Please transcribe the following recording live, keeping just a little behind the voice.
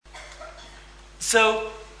So,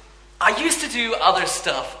 I used to do other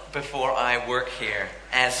stuff before I work here,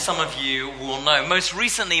 as some of you will know. Most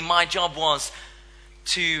recently, my job was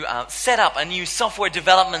to set up a new software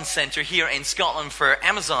development center here in Scotland for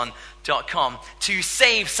Amazon.com to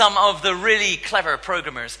save some of the really clever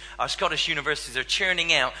programmers our Scottish universities are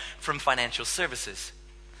churning out from financial services.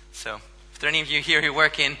 So, if there are any of you here who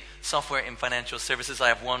work in software in financial services, I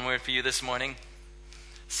have one word for you this morning.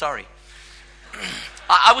 Sorry.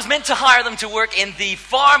 I was meant to hire them to work in the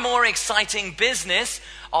far more exciting business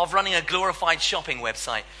of running a glorified shopping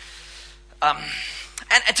website. And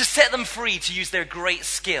to set them free to use their great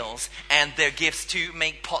skills and their gifts to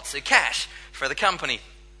make pots of cash for the company.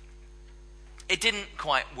 It didn't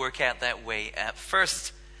quite work out that way at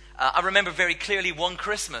first. I remember very clearly one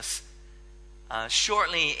Christmas,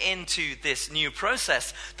 shortly into this new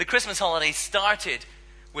process, the Christmas holiday started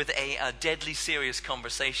with a deadly serious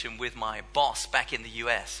conversation with my boss back in the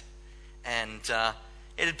US. And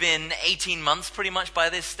it had been 18 months pretty much by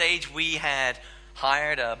this stage. We had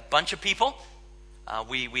hired a bunch of people.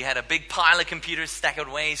 We had a big pile of computers stacked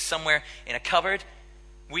away somewhere in a cupboard.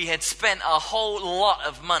 We had spent a whole lot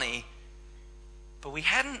of money, but we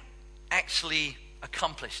hadn't actually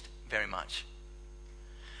accomplished very much.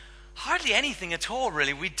 Hardly anything at all,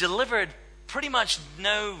 really. We delivered pretty much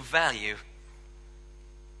no value.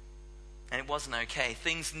 And it wasn't okay.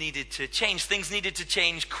 Things needed to change. Things needed to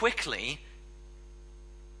change quickly.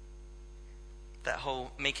 That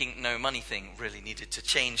whole making no money thing really needed to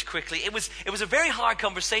change quickly. It was a very hard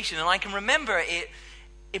conversation, and I can remember it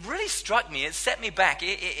really struck me. It set me back.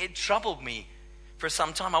 It troubled me for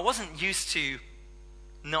some time. I wasn't used to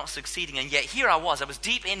not succeeding, and yet here I was. I was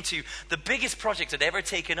deep into the biggest project I'd ever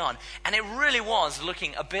taken on, and it really was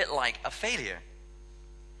looking a bit like a failure.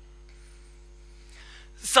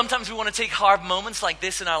 Sometimes we want to take hard moments like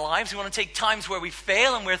this in our lives. We want to take times where we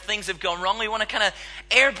fail and where things have gone wrong. We want to kind of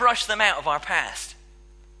airbrush them out of our past.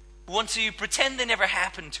 We want to pretend they never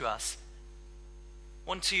happened to us. We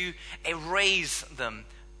want to erase them.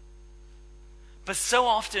 But so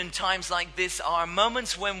often, times like this are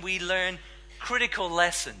moments when we learn critical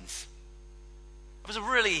lessons. It was a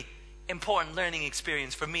really important learning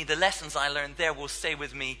experience for me. The lessons I learned there will stay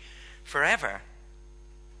with me forever.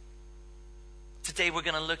 Today we're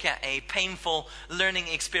going to look at a painful learning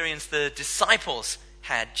experience the disciples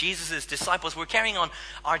had. Jesus' disciples. We're carrying on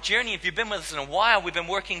our journey. If you've been with us in a while, we've been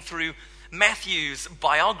working through Matthew's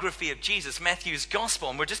biography of Jesus, Matthew's gospel,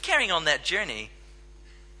 and we're just carrying on that journey.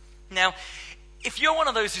 Now, if you're one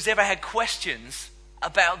of those who's ever had questions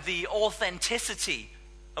about the authenticity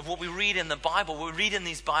of what we read in the Bible, what we read in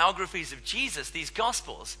these biographies of Jesus, these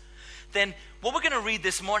gospels, then what we're going to read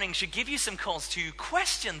this morning should give you some cause to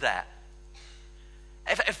question that.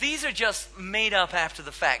 If these are just made up after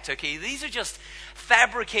the fact, okay, these are just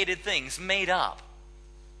fabricated things made up,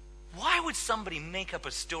 why would somebody make up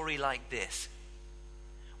a story like this?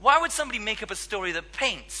 Why would somebody make up a story that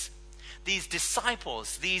paints these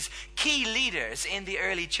disciples, these key leaders in the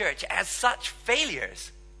early church as such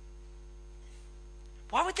failures?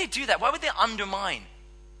 Why would they do that? Why would they undermine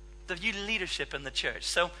the leadership in the church?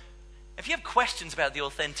 So, if you have questions about the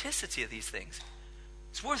authenticity of these things,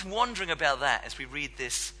 it's worth wondering about that as we read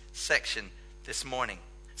this section this morning.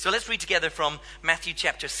 So let's read together from Matthew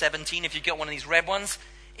chapter 17. If you've got one of these red ones,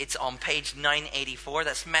 it's on page 984.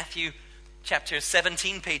 That's Matthew chapter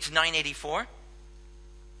 17, page 984.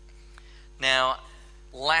 Now,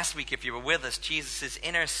 last week, if you were with us, Jesus'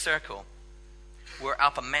 inner circle were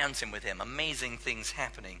up a mountain with him. Amazing things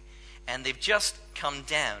happening. And they've just come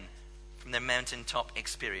down from their mountaintop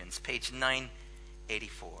experience. Page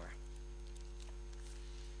 984.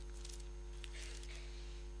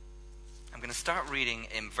 I'm going to start reading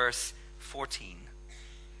in verse 14.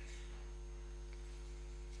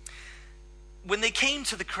 When they came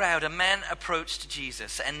to the crowd, a man approached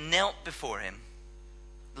Jesus and knelt before him.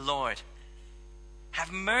 "Lord, have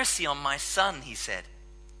mercy on my son," he said.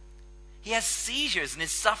 "He has seizures and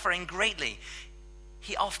is suffering greatly.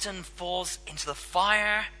 He often falls into the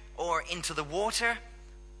fire or into the water.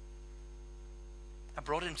 I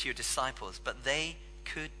brought him to your disciples, but they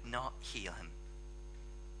could not heal him."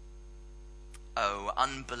 "Oh,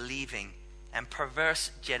 unbelieving and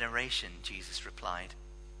perverse generation," Jesus replied.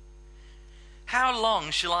 "How long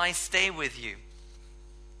shall I stay with you?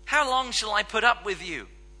 How long shall I put up with you?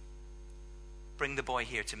 Bring the boy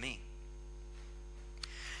here to me."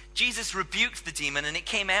 Jesus rebuked the demon, and it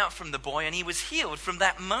came out from the boy, and he was healed from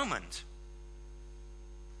that moment.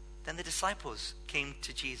 Then the disciples came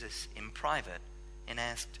to Jesus in private and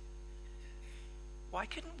asked, "Why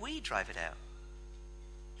couldn't we drive it out?"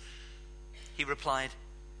 He replied,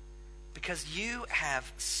 because you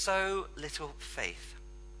have so little faith.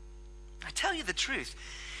 I tell you the truth,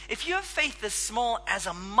 if you have faith as small as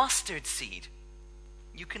a mustard seed,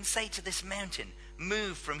 you can say to this mountain,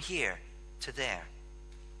 move from here to there,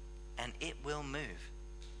 and it will move.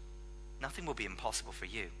 Nothing will be impossible for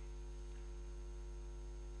you.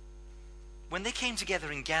 When they came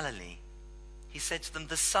together in Galilee, he said to them,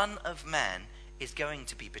 the Son of Man is going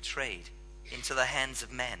to be betrayed into the hands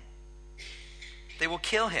of men. They will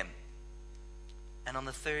kill him, and on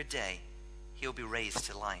the third day he'll be raised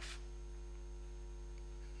to life.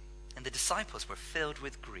 And the disciples were filled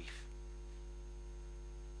with grief.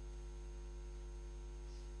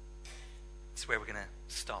 That's where we're going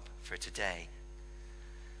to stop for today.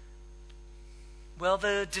 Well,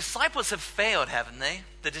 the disciples have failed, haven't they?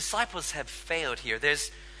 The disciples have failed here.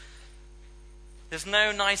 There's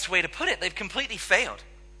no nice way to put it. They've completely failed.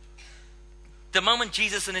 The moment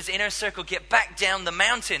Jesus and his inner circle get back down the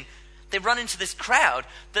mountain, they run into this crowd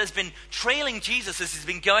that has been trailing Jesus as he's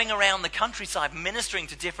been going around the countryside ministering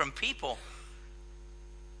to different people.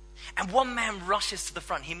 And one man rushes to the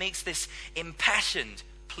front. He makes this impassioned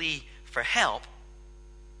plea for help.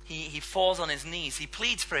 He falls on his knees. He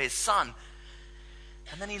pleads for his son.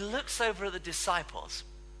 And then he looks over at the disciples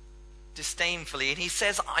disdainfully and he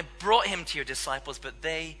says, I brought him to your disciples, but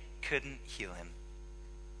they couldn't heal him.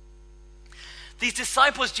 These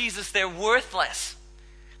disciples, Jesus, they're worthless.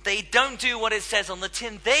 They don't do what it says on the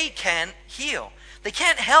tin. They can't heal. They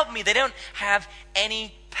can't help me. They don't have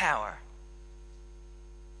any power.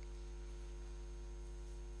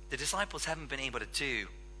 The disciples haven't been able to do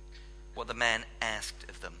what the man asked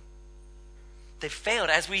of them. They've failed.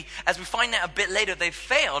 As we find out a bit later, they've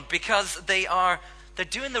failed because they're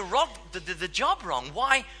doing the job wrong.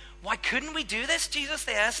 Why couldn't we do this, Jesus?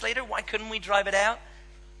 They asked later. Why couldn't we drive it out?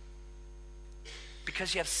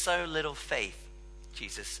 Because you have so little faith,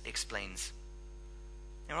 Jesus explains.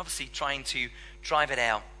 They're obviously trying to drive it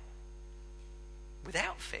out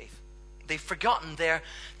without faith. They've forgotten their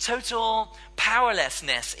total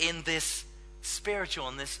powerlessness in this spiritual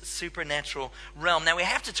and this supernatural realm. Now we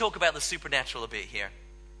have to talk about the supernatural a bit here.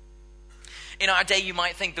 In our day, you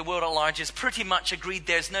might think the world at large is pretty much agreed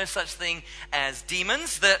there's no such thing as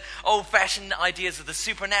demons. The old-fashioned ideas of the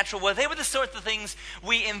supernatural, well, they were the sorts of things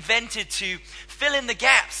we invented to fill in the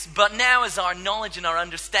gaps. But now as our knowledge and our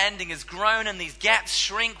understanding has grown and these gaps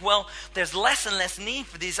shrink, well, there's less and less need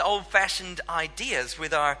for these old-fashioned ideas.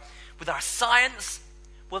 With our science,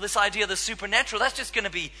 well, this idea of the supernatural, that's just going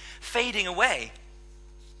to be fading away.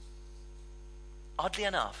 Oddly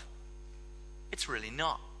enough, it's really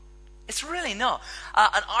not. It's really not.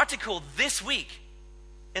 An article this week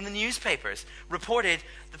in the newspapers reported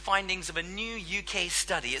the findings of a new UK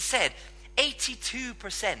study. It said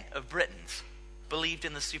 82% of Britons believed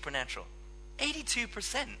in the supernatural.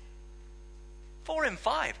 82%. 4 in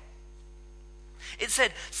 5. It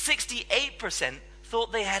said 68%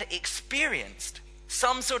 thought they had experienced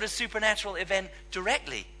some sort of supernatural event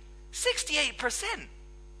directly. 68%.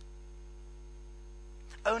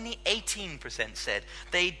 Only 18% said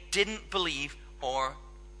they didn't believe or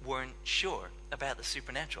weren't sure about the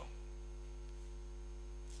supernatural.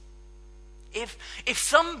 If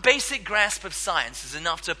some basic grasp of science is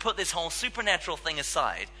enough to put this whole supernatural thing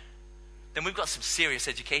aside, then we've got some serious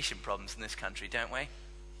education problems in this country, don't we?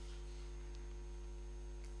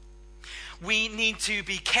 We need to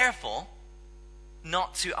be careful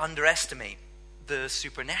not to underestimate the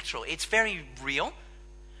supernatural. It's very real.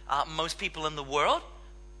 Most people in the world,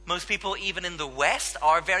 most people even in the West,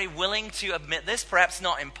 are very willing to admit this, perhaps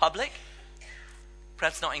not in public,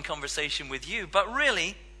 perhaps not in conversation with you, but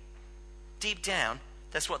really, deep down,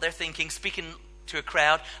 that's what they're thinking. Speaking to a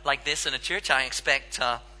crowd like this in a church, I expect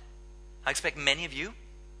many of you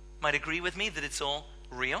might agree with me that it's all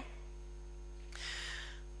real.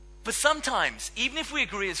 But sometimes, even if we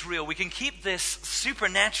agree it's real, we can keep this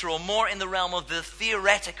supernatural more in the realm of the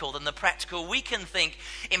theoretical than the practical. We can think,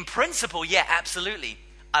 in principle, yeah, absolutely,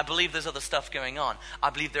 I believe there's other stuff going on.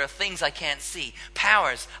 I believe there are things I can't see,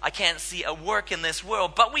 powers I can't see at work in this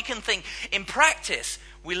world. But we can think, in practice,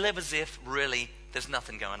 we live as if really there's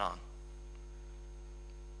nothing going on.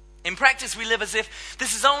 In practice, we live as if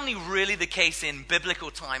this is only really the case in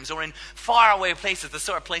biblical times or in faraway places, the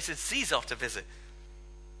sort of places C's off to visit.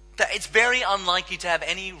 That it's very unlikely to have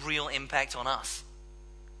any real impact on us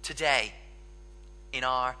today in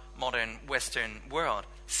our modern Western world.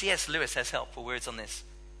 C.S. Lewis has helpful words on this.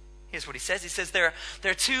 Here's what he says. He says there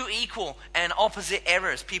are two equal and opposite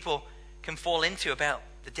errors people can fall into about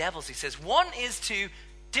the devils. He says one is to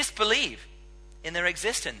disbelieve in their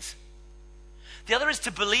existence. The other is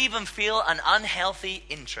to believe and feel an unhealthy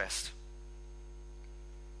interest.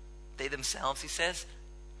 they themselves, he says,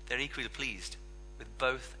 they're equally pleased with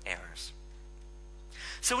both errors.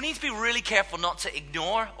 So we need to be really careful not to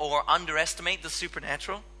ignore or underestimate the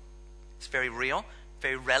supernatural. It's very real,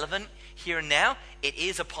 very relevant here and now. It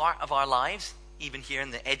is a part of our lives, even here in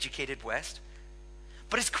the educated West.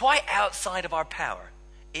 But it's quite outside of our power.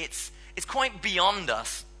 It's quite beyond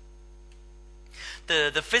us.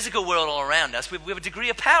 The physical world all around us, we have a degree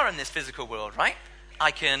of power in this physical world, right?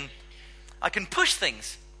 I can push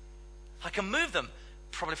things. I can move them.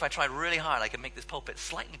 Probably if I tried really hard, I could make this pulpit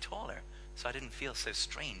slightly taller so I didn't feel so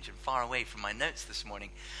strange and far away from my notes this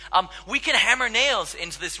morning. We can hammer nails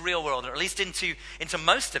into this real world, or at least into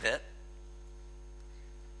most of it.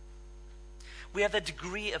 We have a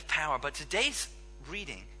degree of power, but today's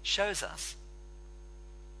reading shows us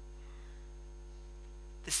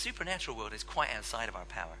the supernatural world is quite outside of our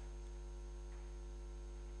power.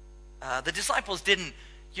 The disciples didn't,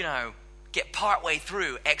 get partway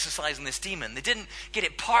through exorcising this demon. They didn't get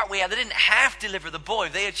it partway out. They didn't half deliver the boy.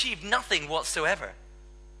 They achieved nothing whatsoever.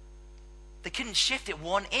 They couldn't shift it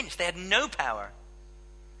 1 inch. They had no power.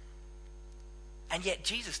 And yet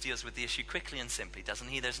Jesus deals with the issue quickly and simply, doesn't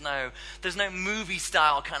he? There's no movie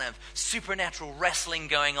style kind of supernatural wrestling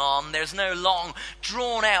going on. There's no long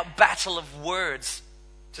drawn out battle of words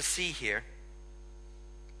to see here.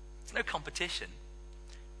 There's no competition.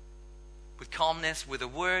 With calmness, with a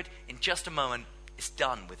word, in just a moment, it's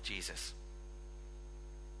done with Jesus.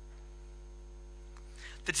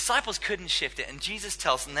 The disciples couldn't shift it, and Jesus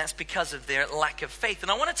tells them that's because of their lack of faith. And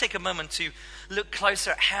I want to take a moment to look closer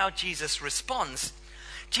at how Jesus responds.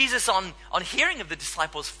 Jesus, on hearing of the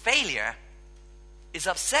disciples' failure, is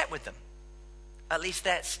upset with them. At least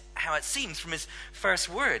that's how it seems from his first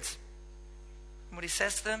words. And what he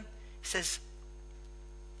says to them, he says,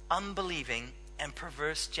 unbelieving and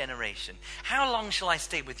perverse generation. How long shall I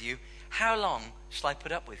stay with you? How long shall I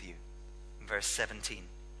put up with you? Verse 17.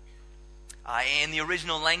 In the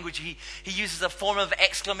original language, he uses a form of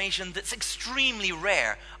exclamation that's extremely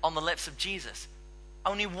rare on the lips of Jesus.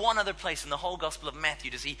 Only one other place in the whole Gospel of Matthew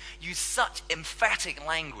does he use such emphatic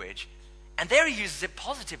language. And there he uses it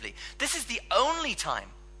positively. This is the only time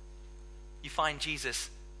you find Jesus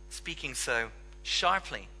speaking so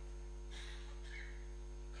sharply.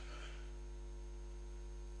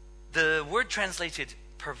 The word translated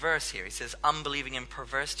perverse here, he says unbelieving and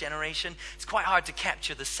perverse generation. It's quite hard to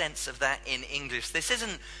capture the sense of that in English. This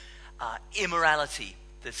isn't immorality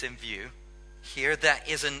that's in view here. That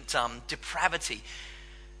isn't depravity.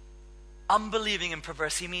 Unbelieving and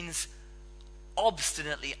perverse, he means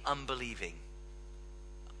obstinately unbelieving.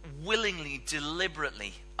 Willingly,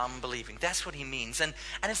 deliberately unbelieving. That's what he means. And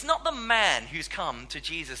it's not the man who's come to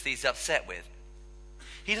Jesus that he's upset with.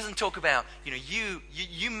 He doesn't talk about,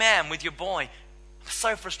 you man with your boy, I'm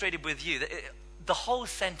so frustrated with you. The whole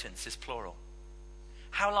sentence is plural.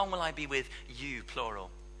 How long will I be with you,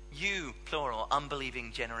 plural? You, plural,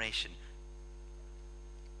 unbelieving generation.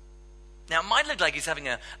 Now, it might look like he's having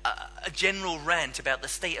a general rant about the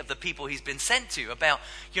state of the people he's been sent to, about,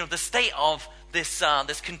 the state of this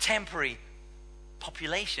contemporary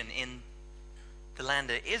population in the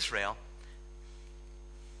land of Israel.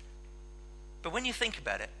 But when you think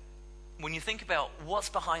about it, when you think about what's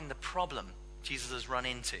behind the problem Jesus has run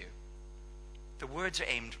into, the words are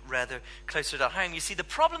aimed rather closer to home. You see, the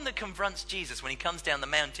problem that confronts Jesus when he comes down the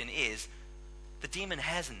mountain is the demon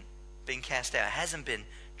hasn't been cast out, hasn't been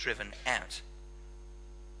driven out.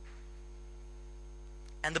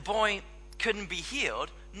 And the boy couldn't be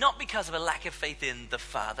healed, not because of a lack of faith in the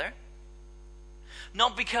Father,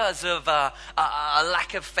 not because of a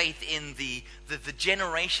lack of faith in the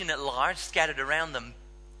generation at large scattered around them.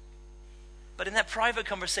 But in that private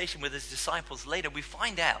conversation with his disciples later, we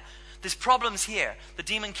find out there's problems here. The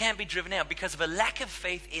demon can't be driven out because of a lack of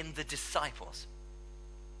faith in the disciples.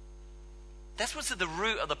 That's what's at the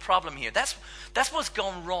root of the problem here. That's what's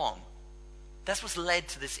gone wrong. That's what's led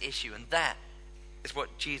to this issue. And that is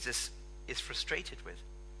what Jesus is frustrated with.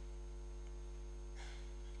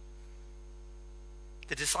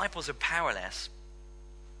 The disciples are powerless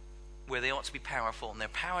where they ought to be powerful, and they're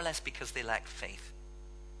powerless because they lack faith.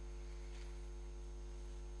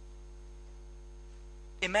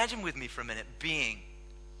 Imagine with me for a minute being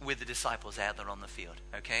with the disciples out there on the field,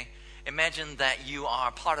 okay? Imagine that you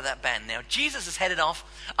are part of that band. Now, Jesus is headed off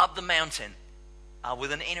up the mountain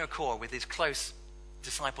with an inner core, with his close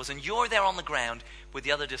disciples, and you're there on the ground with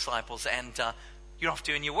the other disciples, and you're off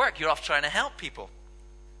doing your work. You're off trying to help people.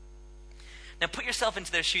 Now put yourself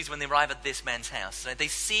into their shoes when they arrive at this man's house. They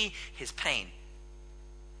see his pain.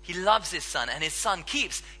 He loves his son, and his son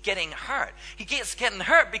keeps getting hurt. He gets getting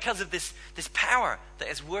hurt because of this power that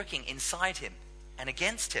is working inside him and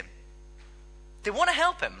against him. They want to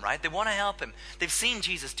help him, right? They want to help him. They've seen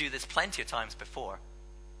Jesus do this plenty of times before.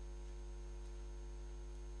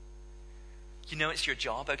 You know it's your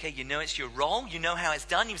job, okay? You know it's your role. You know how it's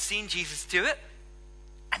done. You've seen Jesus do it.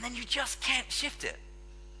 And then you just can't shift it.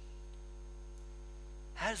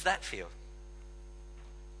 How does that feel?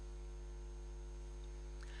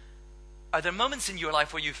 Are there moments in your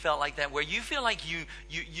life where you felt like that, where you feel like you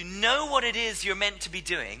know what it is you're meant to be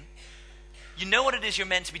doing? You know what it is you're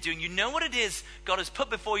meant to be doing. You know what it is God has put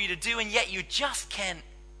before you to do, and yet you just can't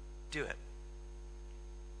do it.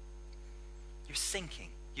 You're sinking.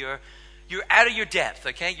 You're out of your depth,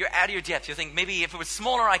 okay? You're out of your depth. You think, maybe if it was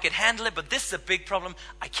smaller, I could handle it, but this is a big problem.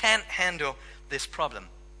 I can't handle this problem.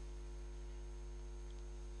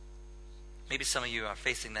 Maybe some of you are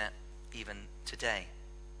facing that even today.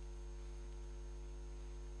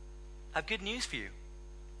 I have good news for you.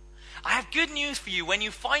 I have good news for you. When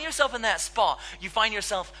you find yourself in that spot, you find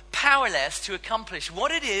yourself powerless to accomplish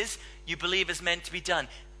what it is you believe is meant to be done.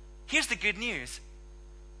 Here's the good news.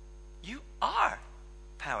 You are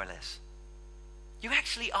powerless. You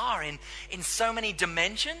actually are in so many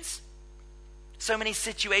dimensions, so many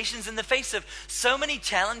situations, in the face of so many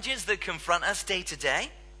challenges that confront us day to day.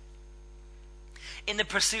 In the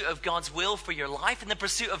pursuit of God's will for your life, in the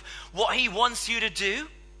pursuit of what He wants you to do.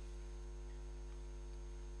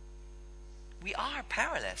 We are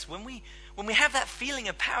powerless. When we have that feeling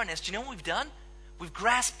of powerless, do you know what we've done? We've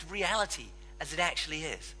grasped reality as it actually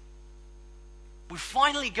is. We've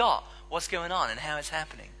finally got what's going on and how it's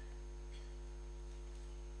happening.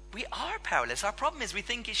 We are powerless. Our problem is we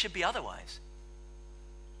think it should be otherwise.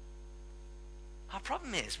 Our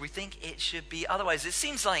problem is we think it should be otherwise. It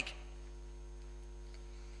seems like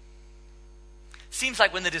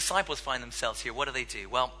when the disciples find themselves here, what do?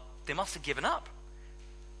 Well, they must have given up.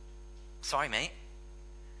 Sorry, mate.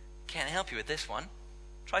 Can't help you with this one.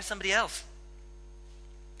 Try somebody else.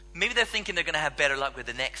 Maybe they're thinking they're going to have better luck with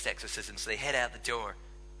the next exorcism, so they head out the door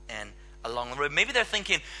and along the road. Maybe they're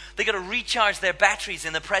thinking they got to recharge their batteries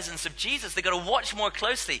in the presence of Jesus. They got to watch more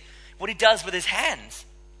closely what He does with His hands.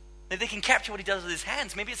 Maybe they can capture what He does with His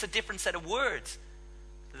hands. Maybe it's a different set of words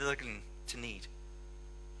that they're looking to need.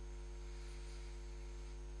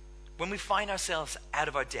 When we find ourselves out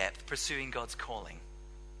of our depth, pursuing God's calling,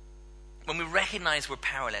 when we recognize we're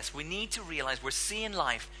powerless, we need to realize we're seeing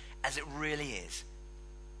life as it really is.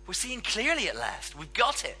 We're seeing clearly at last. We've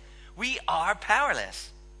got it. We are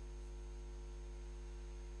powerless.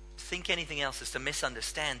 To think anything else is to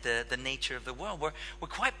misunderstand the nature of the world. We're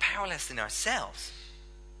quite powerless in ourselves.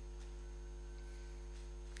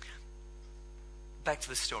 Back to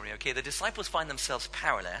the story, okay? The disciples find themselves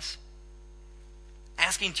powerless.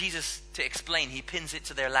 Asking Jesus to explain, He pins it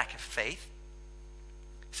to their lack of faith.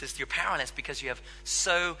 He says, you're powerless because you have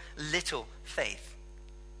so little faith.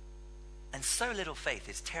 And so little faith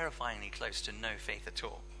is terrifyingly close to no faith at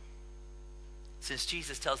all. Since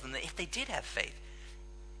Jesus tells them that if they did have faith,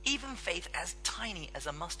 even faith as tiny as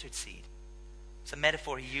a mustard seed. It's a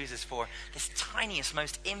metaphor He uses for this tiniest,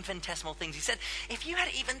 most infinitesimal things. He said, if you had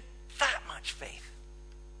even that much faith,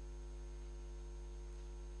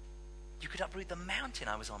 you could uproot the mountain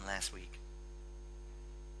I was on last week.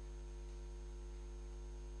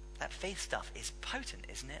 That faith stuff is potent,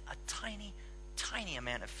 isn't it? A tiny, tiny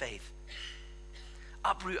amount of faith.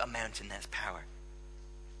 Uproot a mountain, that's power.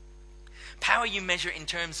 Power you measure in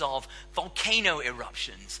terms of volcano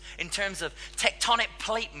eruptions, in terms of tectonic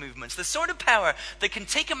plate movements, the sort of power that can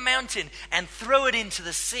take a mountain and throw it into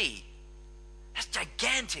the sea. That's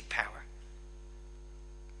gigantic power.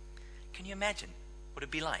 Can you imagine what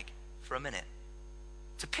it'd be like for a minute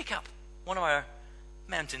to pick up one of our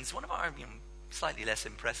mountains, one of our slightly less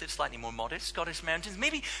impressive, slightly more modest Scottish mountains,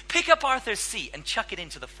 maybe pick up Arthur's Seat and chuck it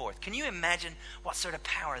into the Forth. Can you imagine what sort of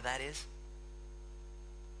power that is?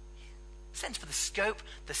 Sense for the scope,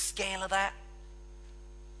 the scale of that?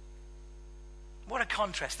 What a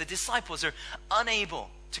contrast. The disciples are unable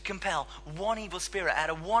to compel one evil spirit out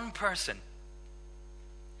of one person.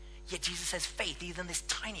 Yet Jesus says faith, even this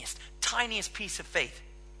tiniest piece of faith,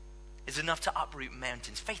 is enough to uproot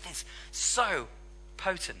mountains. Faith is so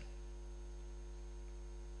potent.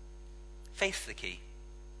 Faith's the key.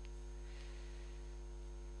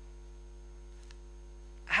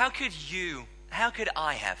 How could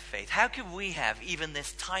I have faith? How could we have even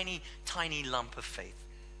this tiny, tiny lump of faith?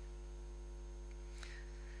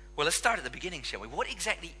 Well, let's start at the beginning, shall we? What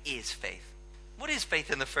exactly is faith? What is faith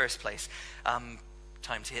in the first place?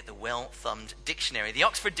 Time to hit the well-thumbed dictionary. The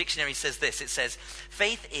Oxford Dictionary says this. It says,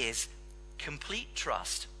 faith is complete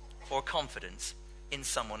trust or confidence in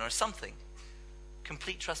someone or something.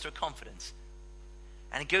 Complete trust or confidence.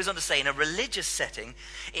 And it goes on to say, in a religious setting,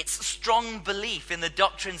 it's strong belief in the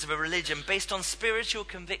doctrines of a religion based on spiritual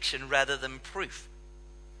conviction rather than proof.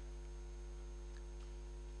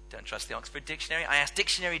 Don't trust the Oxford Dictionary. I asked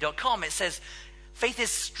dictionary.com. It says, faith is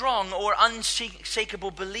strong or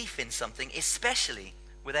unshakable belief in something, especially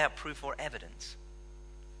without proof or evidence.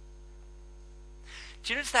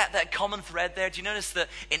 Do you notice that common thread there? Do you notice that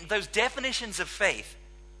in those definitions of faith,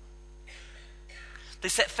 they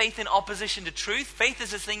set faith in opposition to truth? Faith is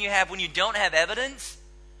this thing you have when you don't have evidence.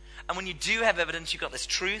 And when you do have evidence, you've got this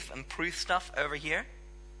truth and proof stuff over here.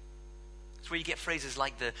 It's where you get phrases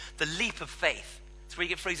like the leap of faith. It's where you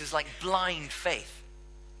get phrases like blind faith.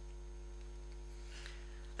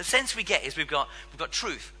 The sense we get is we've got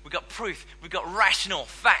truth, we've got proof, we've got rational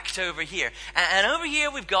fact over here. And over here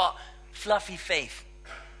we've got fluffy faith.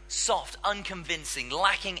 Soft, unconvincing,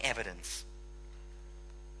 lacking evidence.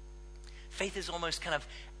 Faith is almost kind of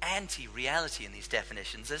anti-reality in these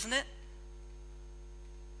definitions, isn't it?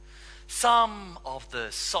 Some of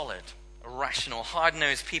the solid, rational,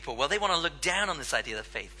 hard-nosed people, well, they want to look down on this idea of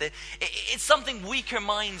faith. It's something weaker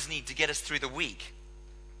minds need to get us through the week.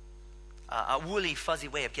 A woolly, fuzzy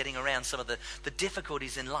way of getting around some of the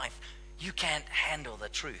difficulties in life. You can't handle the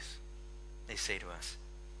truth, they say to us.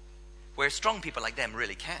 Where strong people like them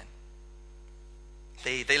really can.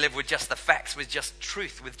 They live with just the facts, with just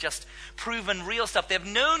truth, with just proven real stuff. They have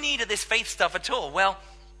no need of this faith stuff at all. Well,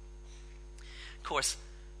 of course,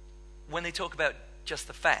 when they talk about just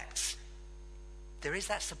the facts, there is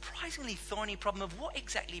that surprisingly thorny problem of what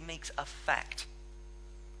exactly makes a fact.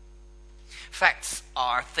 Facts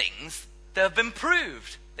are things that have been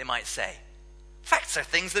proved, they might say. Facts are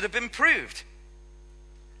things that have been proved.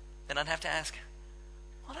 Then I'd have to ask,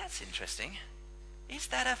 well, that's interesting. Is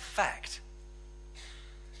that a fact?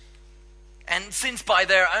 And since by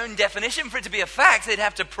their own definition for it to be a fact, they'd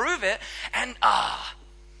have to prove it. And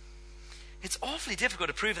it's awfully difficult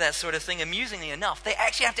to prove that sort of thing. Amusingly enough, they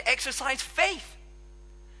actually have to exercise faith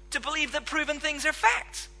to believe that proven things are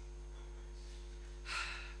facts.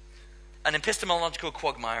 An epistemological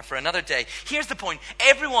quagmire for another day. Here's the point.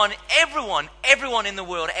 Everyone in the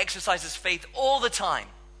world exercises faith all the time.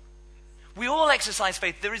 We all exercise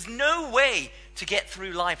faith. There is no way to get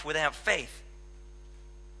through life without faith.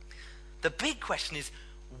 The big question is,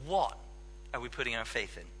 what are we putting our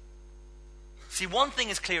faith in? See, one thing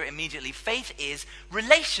is clear immediately. Faith is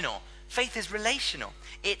relational. Faith is relational.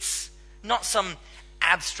 It's not some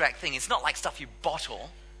abstract thing. It's not like stuff you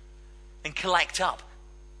bottle and collect up.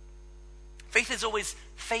 Faith is always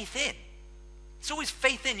faith in. It's always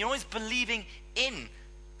faith in. You're always believing in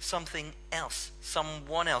something else,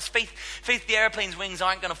 someone else. Faith the airplane's wings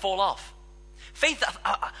aren't going to fall off. Faith,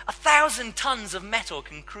 1,000 tons of metal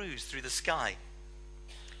can cruise through the sky.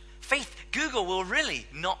 Faith, Google will really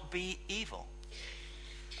not be evil.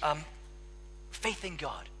 Faith in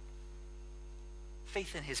God.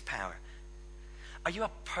 Faith in His power. Are you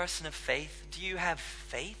a person of faith? Do you have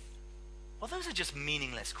faith? Well, those are just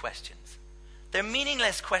meaningless questions. They're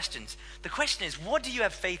meaningless questions. The question is, what do you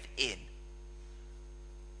have faith in?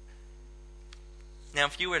 Now,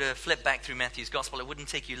 if you were to flip back through Matthew's gospel, it wouldn't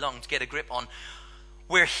take you long to get a grip on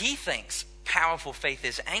where he thinks powerful faith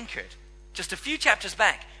is anchored. Just a few chapters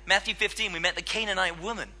back, Matthew 15, we met the Canaanite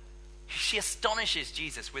woman. She astonishes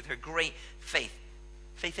Jesus with her great faith.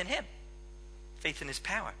 Faith in Him. Faith in His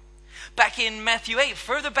power. Back in Matthew 8,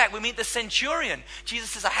 further back, we meet the centurion.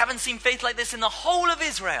 Jesus says, I haven't seen faith like this in the whole of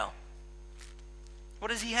Israel. What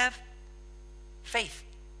does he have? Faith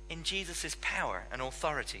in Jesus' power and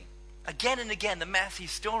authority. Again and again, the Matthew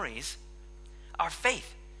stories are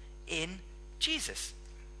faith in Jesus.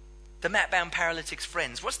 The mat-bound paralytic's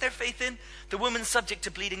friends, what's their faith in? The woman subject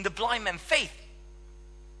to bleeding, the blind man, faith.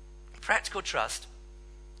 Practical trust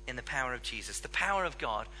in the power of Jesus, the power of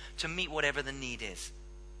God to meet whatever the need is.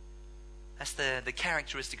 That's the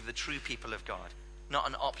characteristic of the true people of God, not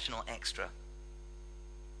an optional extra.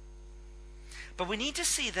 But we need to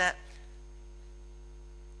see that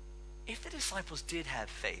if the disciples did have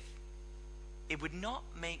faith, it would not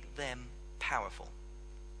make them powerful.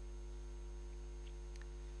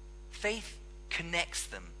 Faith connects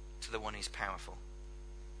them to the one who's powerful.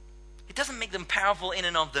 It doesn't make them powerful in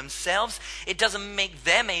and of themselves. It doesn't make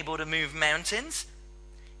them able to move mountains.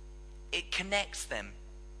 It connects them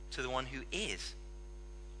to the one who is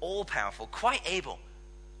all-powerful, quite able,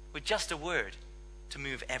 with just a word, to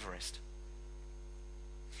move Everest.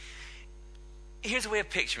 Here's a way of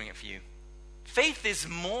picturing it for you. Faith is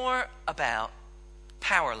more about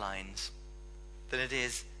power lines than it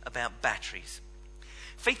is about batteries.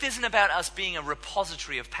 Faith isn't about us being a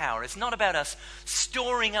repository of power. It's not about us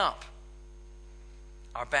storing up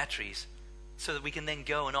our batteries so that we can then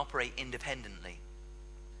go and operate independently.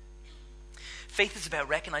 Faith is about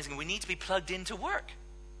recognizing we need to be plugged into work.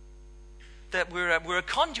 That we're a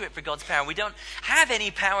conduit for God's power. We don't have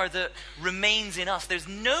any power that remains in us. There's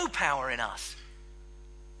no power in us.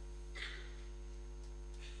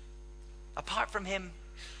 Apart from him,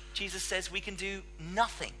 Jesus says we can do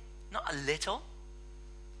nothing. Not a little.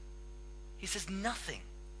 He says nothing.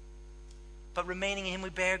 But remaining in him, we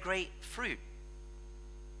bear great fruit.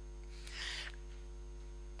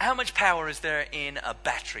 How much power is there in a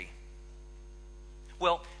battery?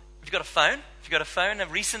 Well, if you've got a phone, a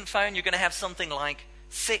recent phone, you're going to have something like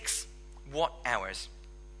 6 watt hours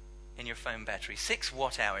in your phone battery. 6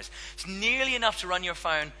 watt hours. It's nearly enough to run your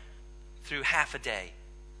phone through half a day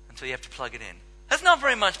until you have to plug it in. That's not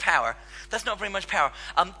very much power.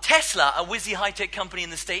 Tesla, a whizzy high-tech company in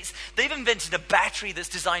the States, they've invented a battery that's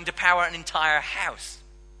designed to power an entire house.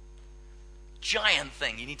 Giant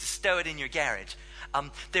thing. You need to stow it in your garage.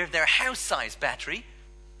 Their house-sized battery,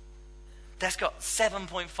 that's got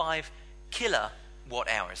 7.5 kilowatt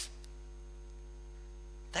hours.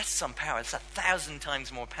 That's some power. It's 1,000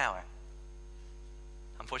 times more power.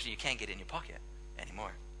 Unfortunately, you can't get it in your pocket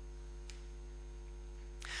anymore.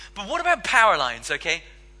 But what about power lines, okay?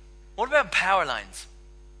 What about power lines?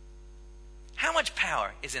 How much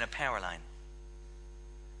power is in a power line?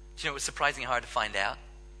 Do you know it was surprisingly hard to find out?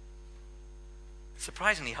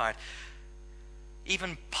 Surprisingly hard.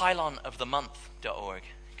 Even pylonofthemonth.org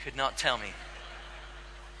could not tell me.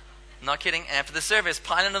 I'm not kidding. After the service,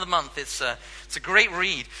 Pylon of the Month, it's a great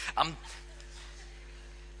read.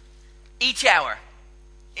 Each hour,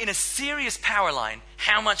 in a serious power line,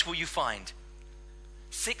 how much will you find?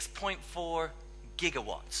 6.4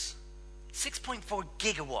 gigawatts. 6.4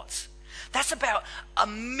 gigawatts. That's about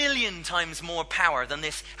 1,000,000 times more power than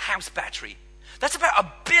this house battery. That's about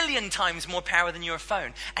 1,000,000,000 times more power than your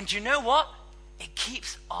phone. And you know what? It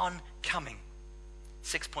keeps on coming.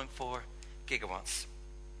 6.4 gigawatts.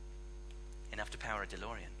 Enough to power a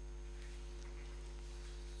DeLorean.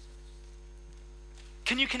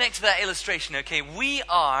 Can you connect to that illustration? Okay, we're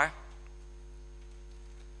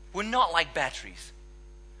not like batteries.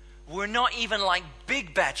 We're not even like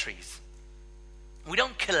big batteries. We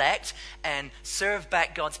don't collect and serve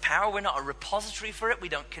back God's power. We're not a repository for it. We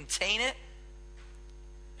don't contain it.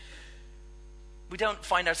 We don't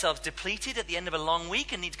find ourselves depleted at the end of a long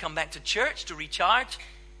week and need to come back to church to recharge.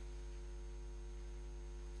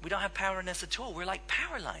 We don't have power in us at all. We're like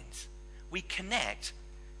power lines. We connect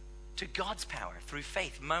to God's power through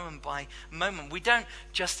faith, moment by moment. We don't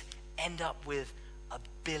just end up with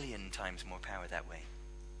 1,000,000,000 times more power that way.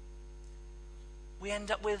 We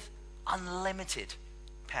end up with unlimited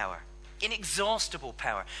power, inexhaustible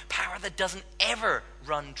power, power that doesn't ever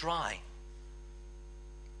run dry.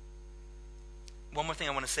 One more thing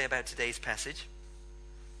I want to say about today's passage.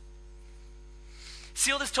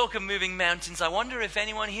 See all this talk of moving mountains. I wonder if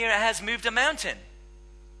anyone here has moved a mountain.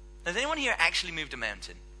 Has anyone here actually moved a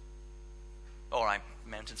mountain? All right,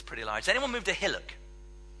 mountain's pretty large. Has anyone moved a hillock?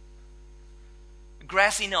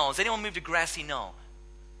 Grassy knoll. Has anyone moved a grassy knoll?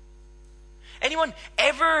 Anyone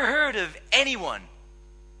ever heard of anyone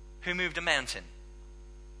who moved a mountain?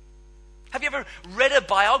 Have you ever read a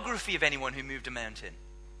biography of anyone who moved a mountain?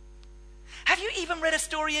 Have you even read a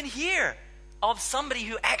story in here of somebody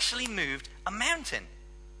who actually moved a mountain?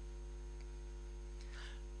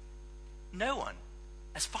 No one.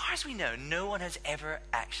 As far as we know, no one has ever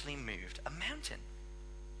actually moved a mountain.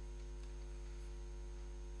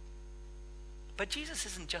 But Jesus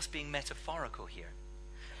isn't just being metaphorical here.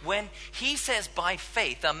 When he says by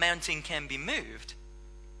faith a mountain can be moved,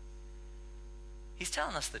 he's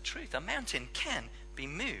telling us the truth. A mountain can be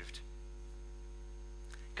moved.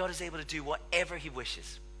 God is able to do whatever he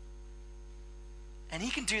wishes. And he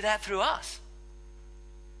can do that through us.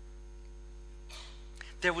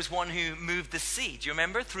 There was one who moved the sea. Do you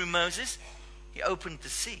remember? Through Moses, he opened the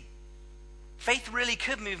sea. Faith really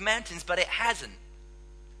could move mountains, but it hasn't.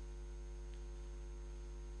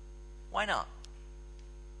 Why not?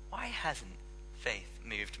 Why hasn't faith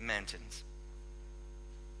moved mountains?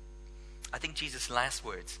 I think Jesus' last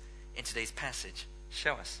words in today's passage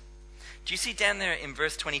show us. Do you see down there in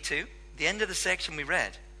verse 22, the end of the section we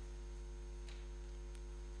read?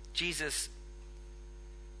 Jesus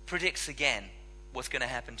predicts again what's going to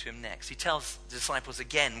happen to him next. He tells the disciples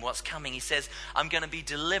again what's coming. He says, I'm going to be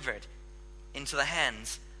delivered into the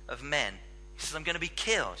hands of men. He says, I'm going to be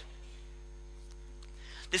killed.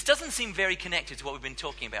 This doesn't seem very connected to what we've been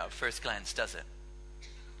talking about at first glance, does it?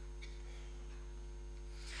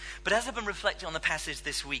 But as I've been reflecting on the passage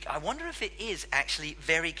this week, I wonder if it is actually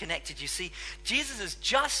very connected. You see, Jesus has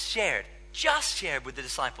just shared just shared with the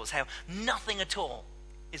disciples how nothing at all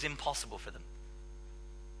is impossible for them.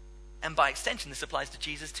 And by extension, this applies to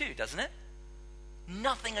Jesus too, doesn't it?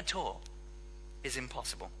 Nothing at all is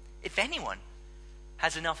impossible. If anyone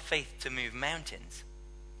has enough faith to move mountains,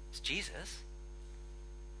 it's Jesus.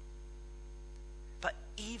 But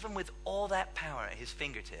even with all that power at his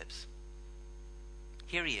fingertips,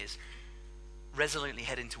 here he is, resolutely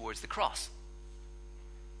heading towards the cross.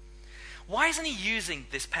 Why isn't he using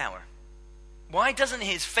this power? Why doesn't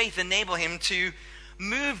his faith enable him to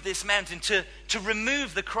move this mountain, to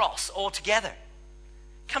remove the cross altogether?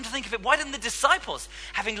 Come to think of it, why didn't the disciples,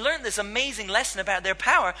 having learned this amazing lesson about their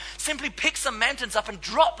power, simply pick some mountains up and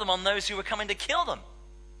drop them on those who were coming to kill them?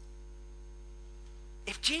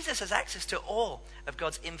 If Jesus has access to all of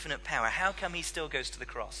God's infinite power, how come he still goes to the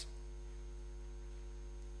cross?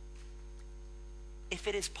 If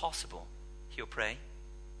it is possible, he'll pray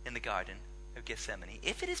in the Garden of Gethsemane,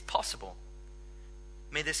 if it is possible,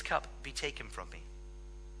 may this cup be taken from me.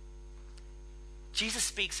 Jesus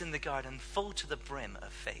speaks in the garden full to the brim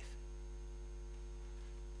of faith.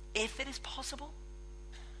 If it is possible,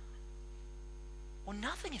 well,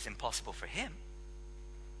 nothing is impossible for him.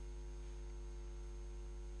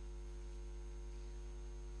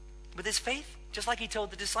 With his faith, just like he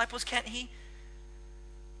told the disciples, can't he?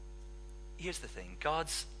 Here's the thing,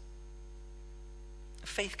 God's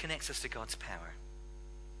faith connects us to God's power,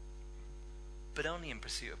 but only in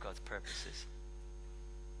pursuit of God's purposes.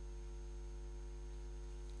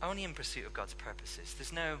 Only in pursuit of God's purposes.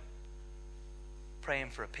 There's no praying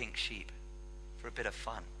for a pink sheep for a bit of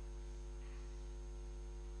fun.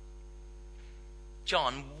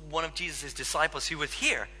 John, one of Jesus' disciples who was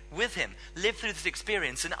here with him, lived through this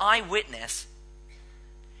experience, an eyewitness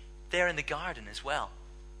there in the garden as well,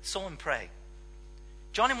 saw him pray.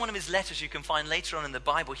 John, in one of his letters you can find later on in the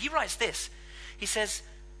Bible, he writes this. He says,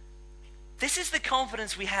 this is the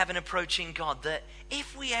confidence we have in approaching God, that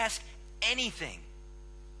if we ask anything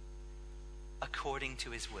according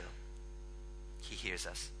to his will, he hears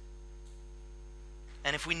us.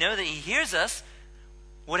 And if we know that he hears us,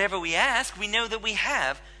 whatever we ask, we know that we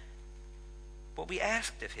have what we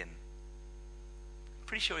asked of him. I'm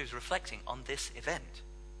pretty sure he was reflecting on this event.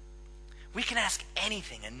 We can ask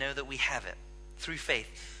anything and know that we have it through faith,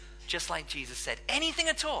 just like Jesus said, anything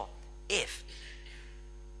at all, if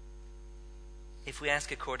we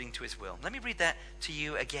ask according to his will. Let me read that to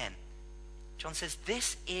you again. John says,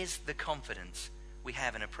 this is the confidence we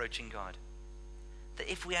have in approaching God,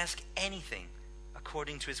 that if we ask anything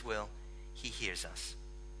according to his will, he hears us.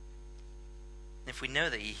 And if we know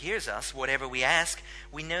that he hears us, whatever we ask,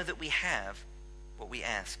 we know that we have what we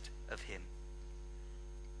asked of him.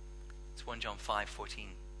 It's 1 John 5, 14,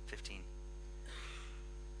 15.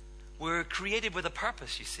 We're created with a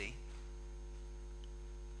purpose, you see.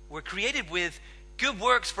 We're created with good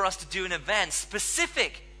works for us to do in advance,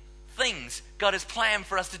 specific things God has planned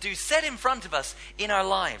for us to do, set in front of us in our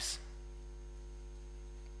lives.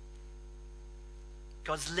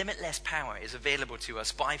 God's limitless power is available to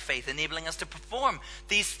us by faith, enabling us to perform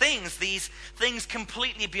these things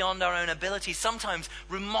completely beyond our own ability, sometimes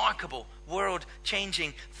remarkable,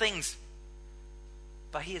 world-changing things.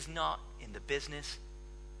 But he is not in the business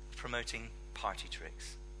of promoting party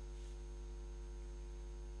tricks.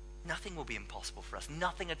 Nothing will be impossible for us.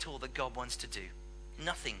 Nothing at all that God wants to do.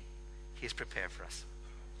 Nothing he has prepared for us.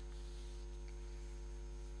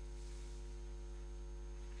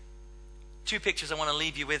 Two pictures I want to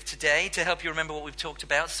leave you with today to help you remember what we've talked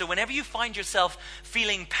about. So whenever you find yourself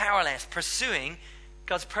feeling powerless, pursuing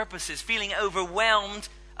God's purposes, feeling overwhelmed,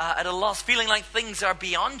 at a loss, feeling like things are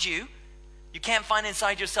beyond you, you can't find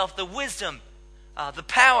inside yourself the wisdom, the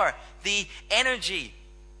power, the energy,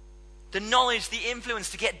 the knowledge, the influence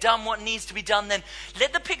to get done what needs to be done, then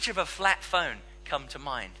let the picture of a flat phone come to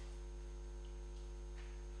mind.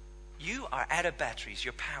 You are out of batteries,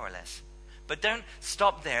 you're powerless. But don't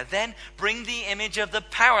stop there. Then bring the image of the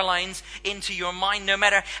power lines into your mind, no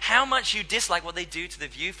matter how much you dislike what they do to the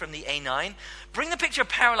view from the A9. Bring the picture of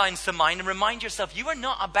power lines to mind and remind yourself you are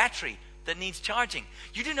not a battery that needs charging.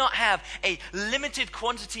 You do not have a limited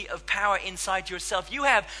quantity of power inside yourself. You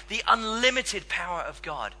have the unlimited power of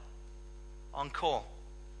God on call.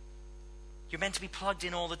 You're meant to be plugged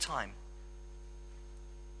in all the time.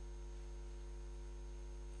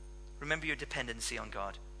 Remember your dependency on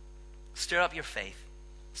God. Stir up your faith.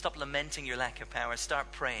 Stop lamenting your lack of power.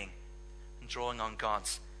 Start praying and drawing on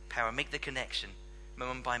God's power. Make the connection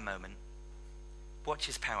moment by moment. Watch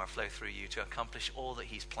his power flow through you to accomplish all that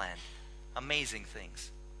he's planned. Amazing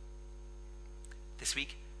things. This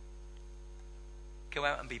week, go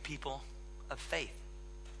out and be people of faith.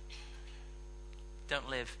 Don't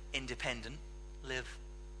live independent, live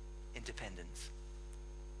independence.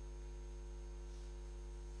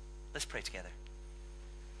 Let's pray together.